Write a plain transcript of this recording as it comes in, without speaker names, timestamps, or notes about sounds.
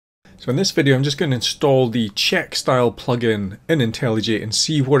So in this video, I'm just going to install the CheckStyle plugin in IntelliJ and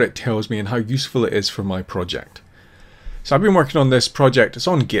see what it tells me and how useful it is for my project. So I've been working on this project. It's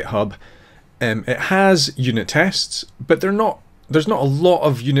on GitHub. It has unit tests, but there's not a lot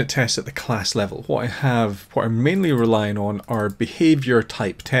of unit tests at the class level. What I'm mainly relying on are behavior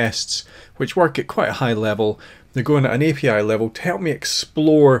type tests, which work at quite a high level. They're going at an API level to help me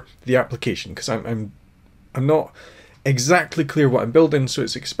explore the application, because I'm not exactly clear what I'm building, so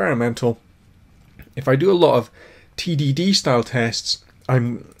it's experimental. If I do a lot of TDD style tests,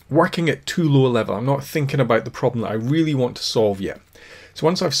 I'm working at too low a level. I'm not thinking about the problem that I really want to solve yet. So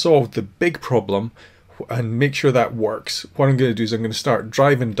once I've solved the big problem and make sure that works, what I'm going to do is I'm going to start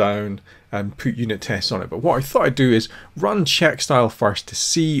driving down and put unit tests on it. But what I thought I'd do is run CheckStyle first to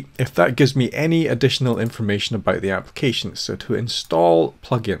see if that gives me any additional information about the application. So to install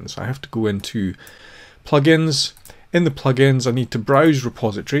plugins, I have to go into plugins. In the plugins, I need to browse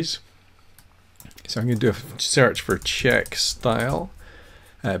repositories. So I'm going to do a search for CheckStyle.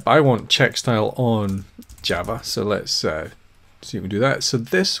 But I want CheckStyle on Java. So let's see if we do that. So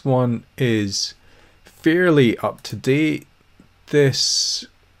this one is fairly up to date. This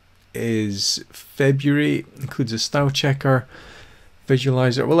is February, includes a style checker,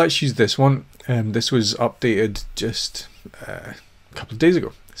 visualizer. Well, let's use this one. This was updated just a couple of days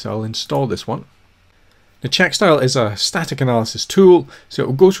ago. So I'll install this one. The CheckStyle is a static analysis tool, so it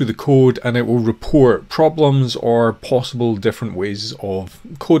will go through the code and it will report problems or possible different ways of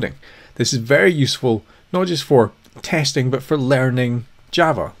coding. This is very useful, not just for testing, but for learning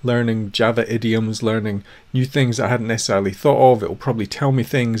Java idioms, learning new things I hadn't necessarily thought of. It will probably tell me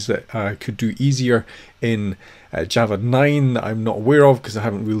things that I could do easier in Java 9 that I'm not aware of because I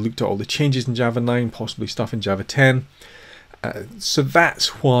haven't really looked at all the changes in Java 9, possibly stuff in Java 10. So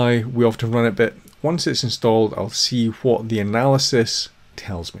that's why we often run it, but once it's installed, I'll see what the analysis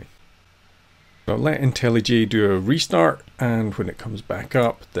tells me. I'll let IntelliJ do a restart, and when it comes back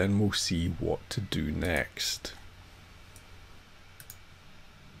up, then we'll see what to do next.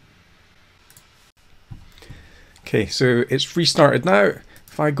 Okay, so it's restarted now.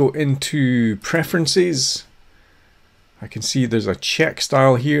 If I go into preferences, I can see there's a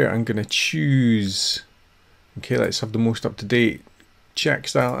CheckStyle here. I'm going to choose, okay, let's have the most up-to-date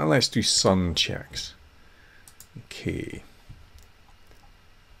CheckStyle, and let's do sun checks. Okay.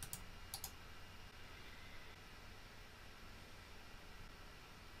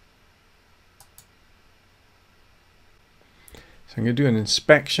 So I'm going to do an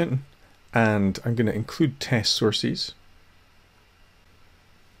inspection, and I'm going to include test sources.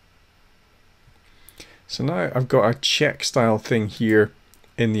 So now I've got a CheckStyle thing here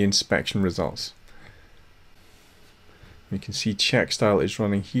in the inspection results. You can see CheckStyle is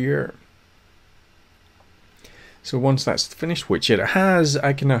running here. So once that's finished, which it has,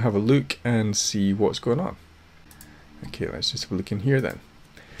 I can now have a look and see what's going on. Okay, let's just have a look in here then.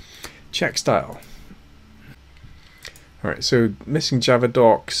 CheckStyle. All right, so missing Java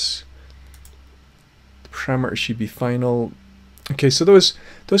docs. The parameter should be final. Okay, so those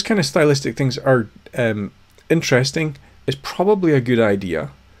kind of stylistic things are interesting. It's probably a good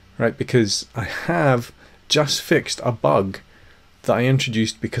idea, right? Because I have just fixed a bug that I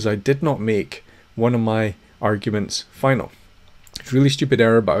introduced because I did not make one of my arguments final. It's a really stupid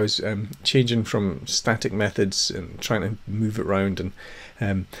error, but I was changing from static methods and trying to move it around,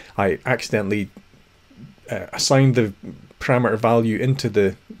 and I accidentally assigned the parameter value into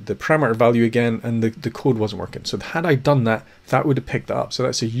the parameter value again, and the code wasn't working. So had I done that, that would have picked that up. So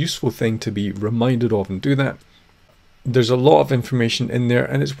that's a useful thing to be reminded of and do that. There's a lot of information in there,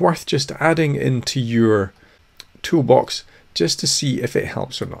 and it's worth just adding into your toolbox just to see if it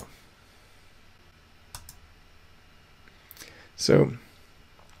helps or not. So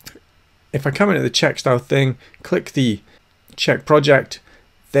if I come into the CheckStyle thing, click the check project,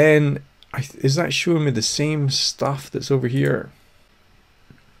 then is that showing me the same stuff that's over here?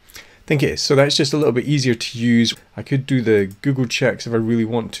 I think it is. So that's just a little bit easier to use. I could do the Google checks if I really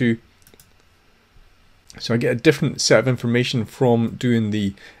want to. So I get a different set of information from doing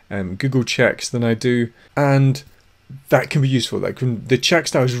the Google checks than I do, and that can be useful. Like the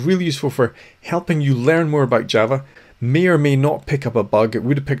CheckStyle is really useful for helping you learn more about Java. May or may not pick up a bug. It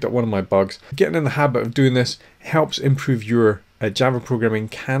would have picked up one of my bugs. Getting in the habit of doing this helps improve your Java programming,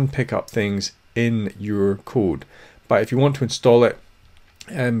 can pick up things in your code. But if you want to install it,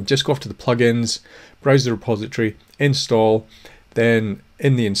 just go off to the plugins, browse the repository, install. Then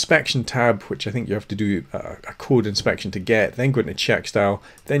in the inspection tab, which I think you have to do a code inspection to get, then go into CheckStyle,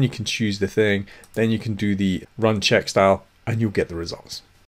 then you can choose the thing, then you can do the run CheckStyle, and you'll get the results.